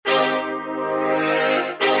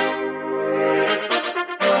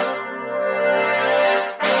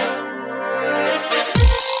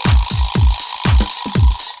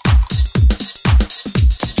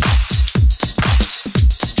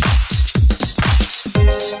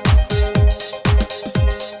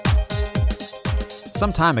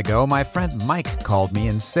Some time ago, my friend Mike called me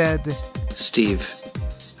and said, Steve,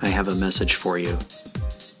 I have a message for you.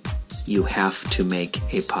 You have to make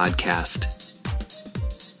a podcast.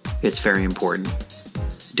 It's very important.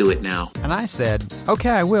 Do it now. And I said, okay,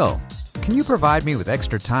 I will. Can you provide me with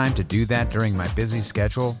extra time to do that during my busy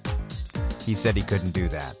schedule? He said he couldn't do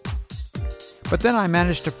that. But then I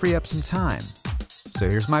managed to free up some time. So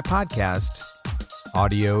here's my podcast,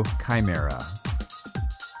 Audio Chimera.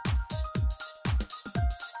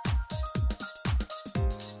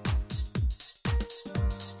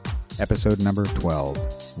 Episode number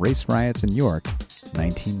 12, Race Riots in York,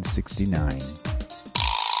 1969.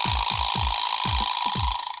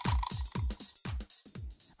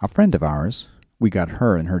 A friend of ours, we got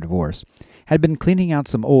her in her divorce, had been cleaning out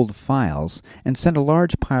some old files and sent a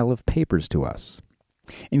large pile of papers to us.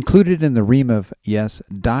 Included in the ream of,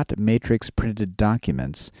 dot matrix printed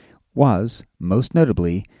documents was, most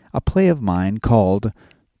notably, a play of mine called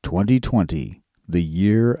 2020, the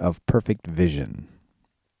Year of Perfect Vision.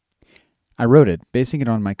 I wrote it, basing it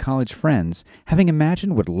on my college friends, having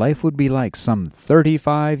imagined what life would be like some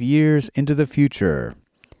 35 years into the future.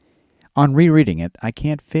 On rereading it, I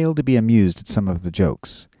can't fail to be amused at some of the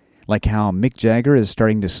jokes, like how Mick Jagger is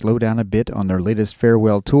starting to slow down a bit on their latest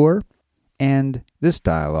farewell tour, and this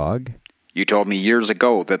dialogue. You told me years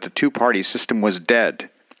ago that the two-party system was dead.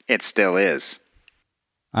 It still is.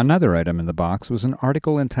 Another item in the box was an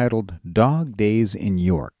article entitled Dog Days in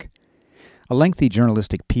York. A lengthy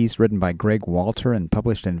journalistic piece written by Greg Walter and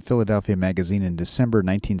published in Philadelphia Magazine in December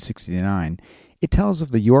 1969, it tells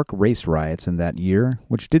of the York race riots in that year,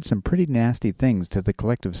 which did some pretty nasty things to the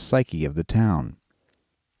collective psyche of the town.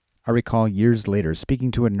 I recall years later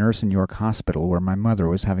speaking to a nurse in York Hospital where my mother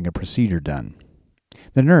was having a procedure done.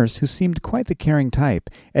 The nurse, who seemed quite the caring type,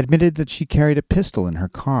 admitted that she carried a pistol in her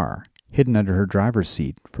car, hidden under her driver's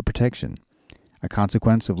seat, for protection, a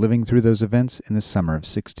consequence of living through those events in the summer of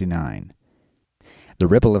 '69. The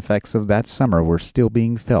ripple effects of that summer were still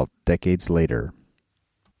being felt decades later.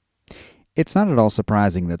 It's not at all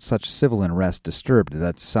surprising that such civil unrest disturbed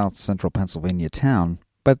that south-central Pennsylvania town,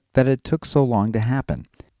 but that it took so long to happen.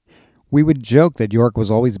 We would joke that York was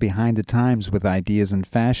always behind the times with ideas and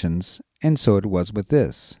fashions, and so it was with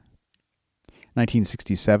this.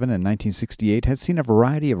 1967 and 1968 had seen a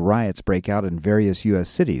variety of riots break out in various U.S.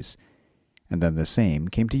 cities, and then the same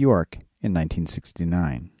came to York in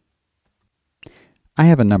 1969. I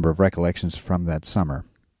have a number of recollections from that summer.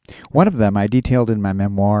 One of them I detailed in my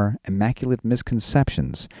memoir, Immaculate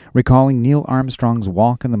Misconceptions, recalling Neil Armstrong's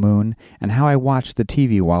walk on the moon and how I watched the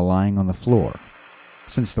TV while lying on the floor.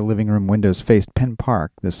 Since the living room windows faced Penn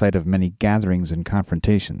Park, the site of many gatherings and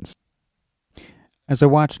confrontations. As I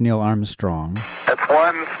watched Neil Armstrong, it's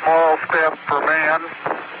one small step for man,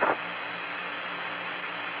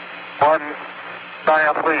 one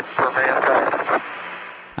giant leap for mankind.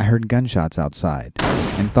 I heard gunshots outside,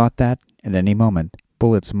 and thought that, at any moment,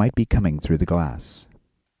 bullets might be coming through the glass.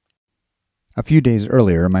 A few days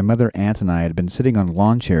earlier, my mother, aunt, and I had been sitting on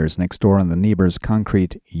lawn chairs next door on the neighbor's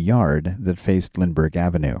concrete yard that faced Lindbergh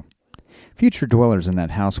Avenue. Future dwellers in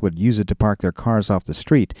that house would use it to park their cars off the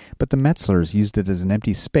street, but the Metzlers used it as an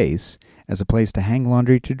empty space, as a place to hang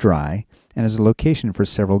laundry to dry, and as a location for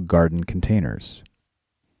several garden containers.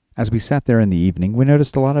 As we sat there in the evening, we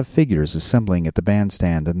noticed a lot of figures assembling at the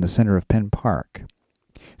bandstand in the center of Penn Park.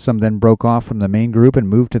 Some then broke off from the main group and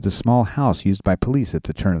moved to the small house used by police at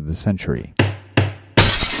the turn of the century.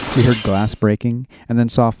 We heard glass breaking, and then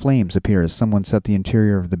saw flames appear as someone set the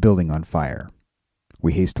interior of the building on fire.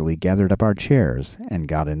 We hastily gathered up our chairs and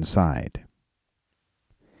got inside.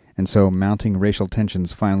 And so mounting racial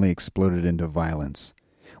tensions finally exploded into violence.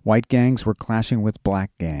 White gangs were clashing with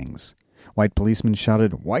black gangs. White policemen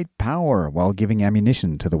shouted, "White power," while giving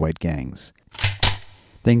ammunition to the white gangs.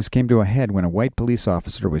 Things came to a head when a white police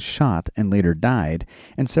officer was shot and later died,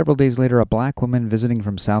 and several days later a black woman visiting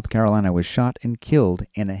from South Carolina was shot and killed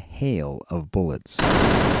in a hail of bullets.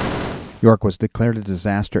 York was declared a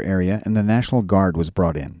disaster area, and the National Guard was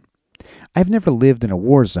brought in. I've never lived in a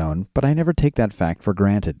war zone, but I never take that fact for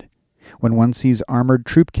granted. When one sees armored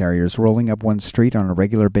troop carriers rolling up one street on a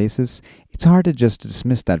regular basis, it's hard to just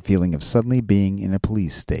dismiss that feeling of suddenly being in a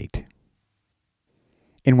police state.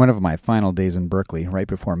 In one of my final days in Berkeley, right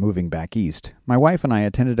before moving back east, my wife and I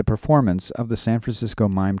attended a performance of the San Francisco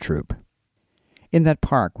Mime Troupe. In that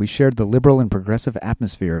park, we shared the liberal and progressive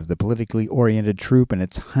atmosphere of the politically oriented troupe and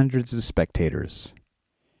its hundreds of spectators.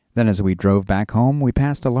 Then as we drove back home, we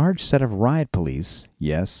passed a large set of riot police,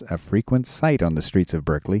 yes, a frequent sight on the streets of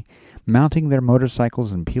Berkeley, mounting their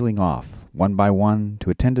motorcycles and peeling off, one by one, to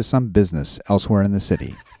attend to some business elsewhere in the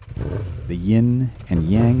city. The yin and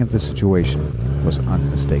yang of the situation was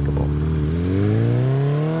unmistakable.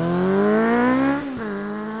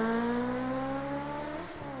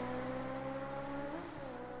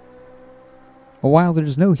 While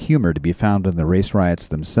there's no humor to be found in the race riots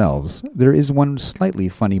themselves, there is one slightly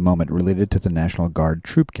funny moment related to the National Guard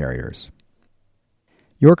troop carriers.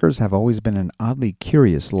 Yorkers have always been an oddly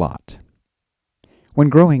curious lot. When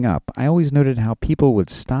growing up, I always noted how people would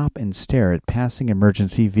stop and stare at passing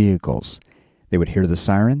emergency vehicles. They would hear the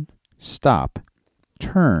siren, stop,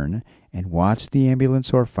 turn, and watch the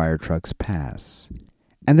ambulance or fire trucks pass.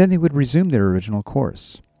 And then they would resume their original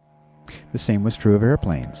course. The same was true of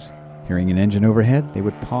airplanes. Hearing an engine overhead, they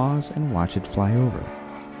would pause and watch it fly over.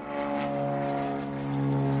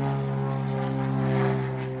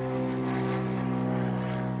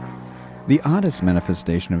 The oddest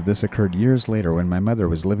manifestation of this occurred years later when my mother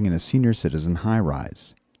was living in a senior citizen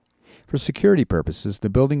high-rise. For security purposes, the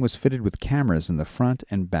building was fitted with cameras in the front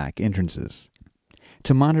and back entrances.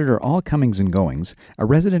 To monitor all comings and goings, a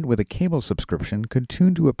resident with a cable subscription could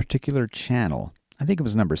tune to a particular channel, I think it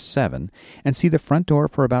was number 7, and see the front door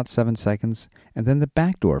for about 7 seconds, and then the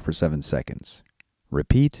back door for 7 seconds.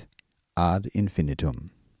 Repeat, ad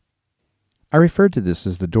infinitum. I referred to this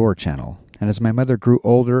as the door channel, and as my mother grew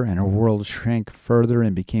older and her world shrank further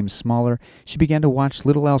and became smaller, she began to watch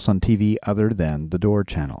little else on TV other than the door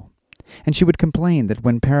channel. And she would complain that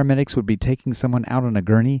when paramedics would be taking someone out on a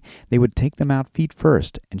gurney, they would take them out feet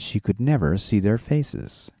first, and she could never see their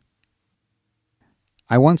faces.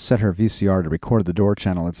 I once set her VCR to record the door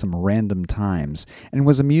channel at some random times, and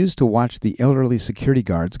was amused to watch the elderly security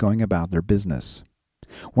guards going about their business.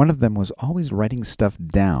 One of them was always writing stuff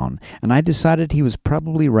down, and I decided he was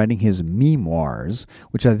probably writing his memoirs,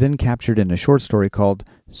 which I then captured in a short story called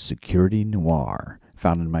Security Noir,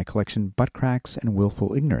 found in my collection Butt Cracks and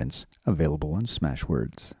Willful Ignorance, available on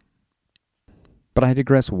Smashwords. But I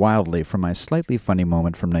digress wildly from my slightly funny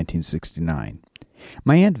moment from 1969.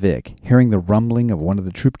 My Aunt Vic, hearing the rumbling of one of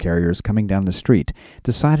the troop carriers coming down the street,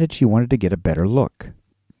 decided she wanted to get a better look.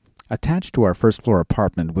 Attached to our first-floor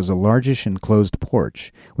apartment was a largish enclosed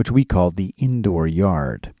porch, which we called the indoor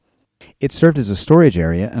yard. It served as a storage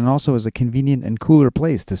area and also as a convenient and cooler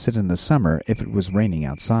place to sit in the summer if it was raining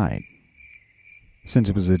outside. Since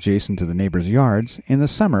it was adjacent to the neighbors' yards, in the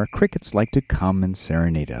summer crickets liked to come and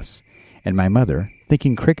serenade us, and my mother,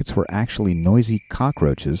 thinking crickets were actually noisy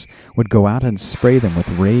cockroaches, would go out and spray them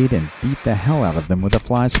with Raid and beat the hell out of them with a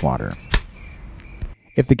fly swatter.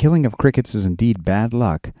 If the killing of crickets is indeed bad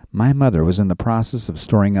luck, my mother was in the process of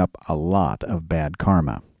storing up a lot of bad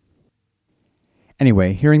karma.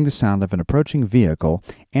 Anyway, hearing the sound of an approaching vehicle,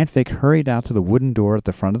 Aunt Vic hurried out to the wooden door at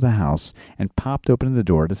the front of the house and popped open the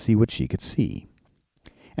door to see what she could see.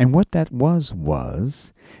 And what that was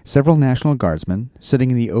several National Guardsmen,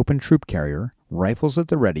 sitting in the open troop carrier, rifles at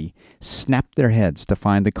the ready, snapped their heads to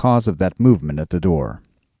find the cause of that movement at the door.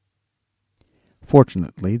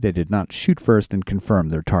 Fortunately, they did not shoot first and confirm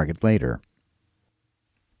their target later.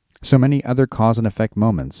 So many other cause and effect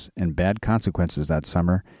moments and bad consequences that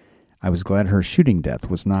summer, I was glad her shooting death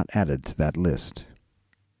was not added to that list.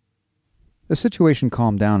 The situation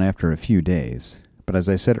calmed down after a few days, but as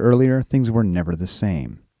I said earlier, things were never the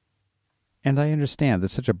same. And I understand that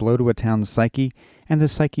such a blow to a town's psyche, and the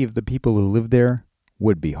psyche of the people who lived there,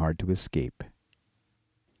 would be hard to escape.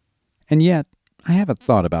 And yet, I have a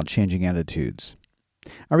thought about changing attitudes.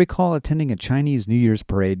 I recall attending a Chinese New Year's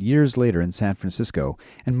parade years later in San Francisco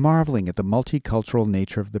and marveling at the multicultural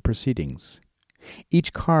nature of the proceedings.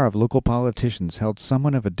 Each car of local politicians held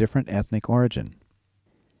someone of a different ethnic origin.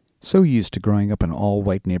 So used to growing up in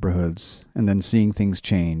all-white neighborhoods and then seeing things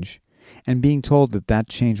change, and being told that that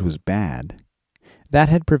change was bad, that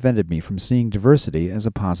had prevented me from seeing diversity as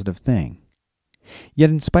a positive thing. Yet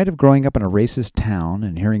in spite of growing up in a racist town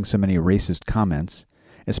and hearing so many racist comments,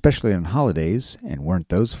 especially on holidays, and weren't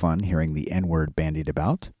those fun hearing the N-word bandied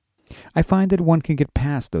about, I find that one can get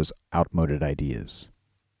past those outmoded ideas.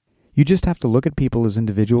 You just have to look at people as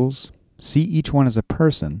individuals, see each one as a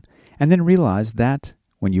person, and then realize that,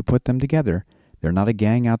 when you put them together, they're not a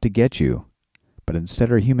gang out to get you, but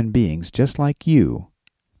instead are human beings just like you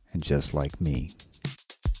and just like me.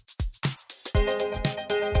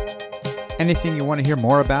 Anything you want to hear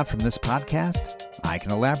more about from this podcast? I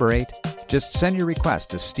can elaborate. Just send your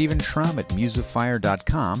request to Stephen Shrum at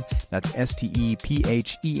musafire.com. That's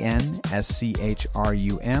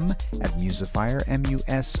StephenSchrum at musafire,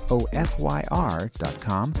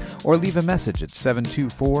 musofyr.com, or leave a message at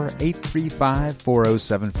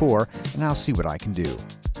 724-835-4074, and I'll see what I can do.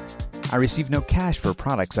 I receive no cash for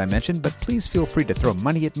products I mentioned, but please feel free to throw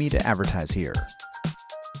money at me to advertise here.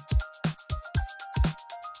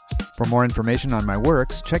 For more information on my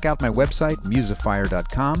works, check out my website,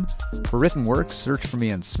 musafire.com. For written works, search for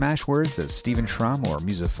me on Smashwords as Stephen Shrum or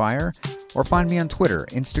Musafire, or find me on Twitter,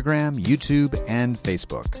 Instagram, YouTube, and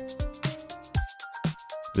Facebook.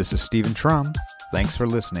 This is Stephen Shrum. Thanks for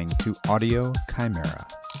listening to Audio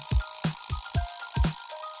Chimera.